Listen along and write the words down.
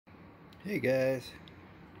Hey guys,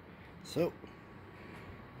 so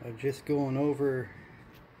I'm just going over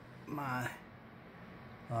my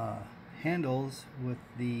handles with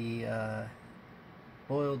the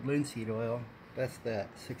boiled linseed oil. That's that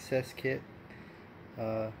success kit,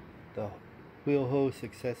 the wheel hose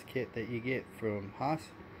success kit that you get from Haas.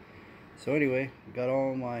 So anyway, got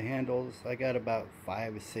all my handles. I got about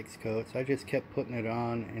 5 or 6 coats. I just kept putting it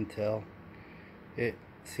on until it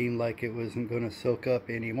seemed like it wasn't going to soak up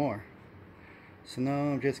anymore. So now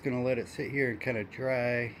I'm just going to let it sit here and kind of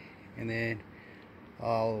dry, and then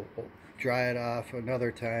I'll dry it off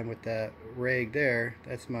another time with that rag there.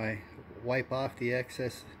 That's my wipe off the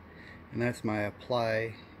excess, and that's my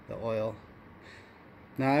apply the oil.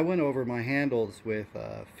 Now I went over my handles with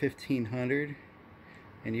 1500,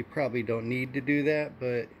 and you probably don't need to do that,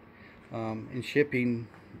 but in shipping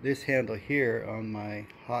this handle here on my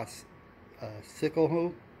Haas sickle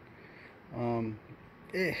hoe,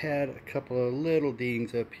 it had a couple of little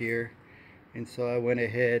dings up here, and so I went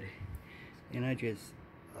ahead and I just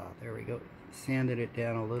there we go, sanded it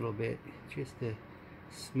down a little bit just to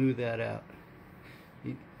smooth that out.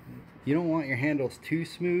 You don't want your handles too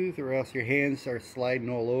smooth, or else your hands are sliding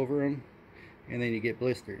all over them and then you get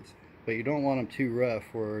blisters. But you don't want them too rough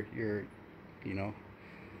where you're, you know,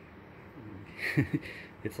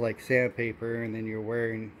 it's like sandpaper and then you're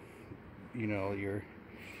wearing, you know, your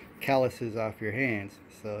calluses off your hands.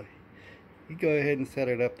 So you go ahead and set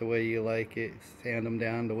it up the way you like it, sand them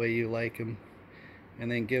down the way you like them,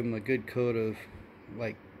 and then give them a good coat of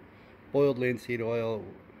like boiled linseed oil.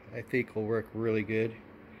 I think will work really good,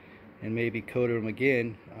 and maybe coat them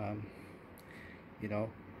again, you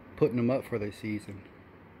know, putting them up for the season,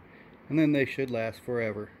 and then they should last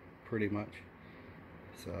forever pretty much.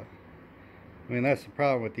 So I mean, that's the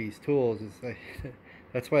problem with these tools, is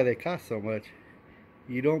that's why they cost so much.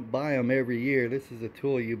 You don't buy them every year. This is a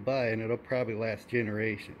tool you buy and it'll probably last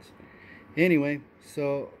generations. Anyway,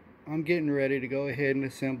 so I'm getting ready to go ahead and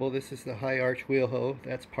assemble. This is the high arch wheel hoe.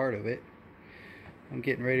 That's part of it. I'm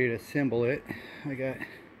getting ready to assemble it. I got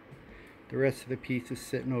the rest of the pieces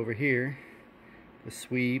sitting over here. The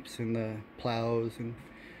sweeps and the plows and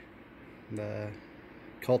the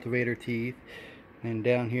cultivator teeth. And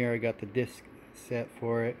down here I got the disc set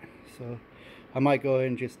for it. So I might go ahead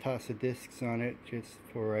and just toss the discs on it just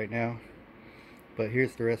for right now. But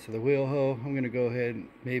here's the rest of the wheel hoe. I'm going to go ahead and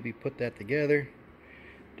maybe put that together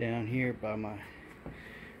down here by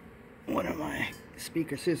one of my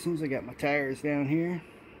speaker systems. I got my tires down here.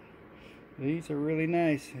 These are really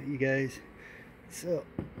nice, you guys. So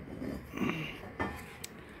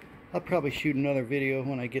I'll probably shoot another video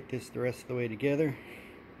when I get this the rest of the way together.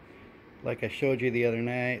 Like I showed you the other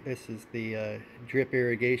night, this is the drip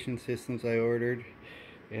irrigation systems I ordered,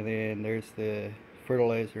 and then there's the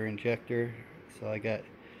fertilizer injector. So I got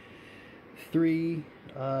 3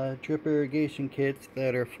 drip irrigation kits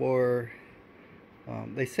that are for,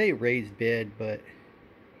 they say raised bed, but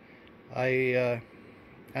I'm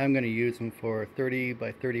going to use them for 30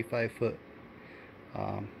 by 35 foot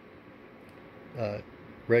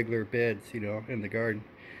regular beds, you know, in the garden.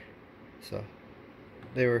 So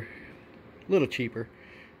they were a little cheaper,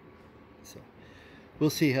 so we'll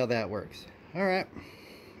see how that works. All right,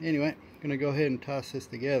 anyway, I'm gonna go ahead and toss this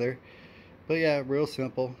together. But yeah, real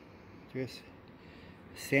simple. Just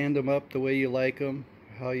sand them up the way you like them,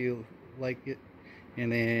 how you like it,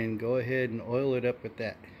 and then go ahead and oil it up with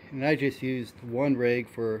that. And I just used 1 rag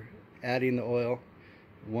for adding the oil,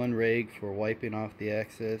 1 rag for wiping off the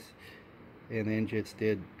excess, and then just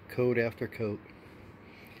did coat after coat.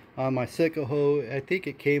 On my sickle hoe, I think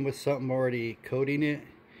it came with something already coating it,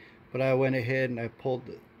 but I went ahead and I pulled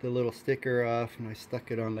the little sticker off and I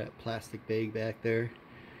stuck it on that plastic bag back there,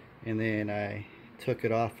 and then I took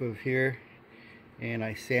it off of here and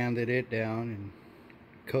I sanded it down and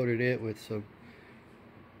coated it with some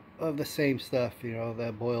of the same stuff, you know,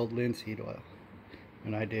 that boiled linseed oil,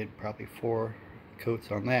 and I did probably 4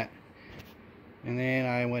 coats on that. And then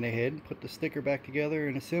I went ahead and put the sticker back together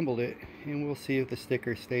and assembled it, and we'll see if the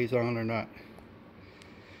sticker stays on or not.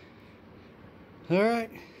 Alright,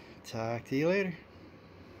 talk to you later.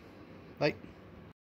 Bye.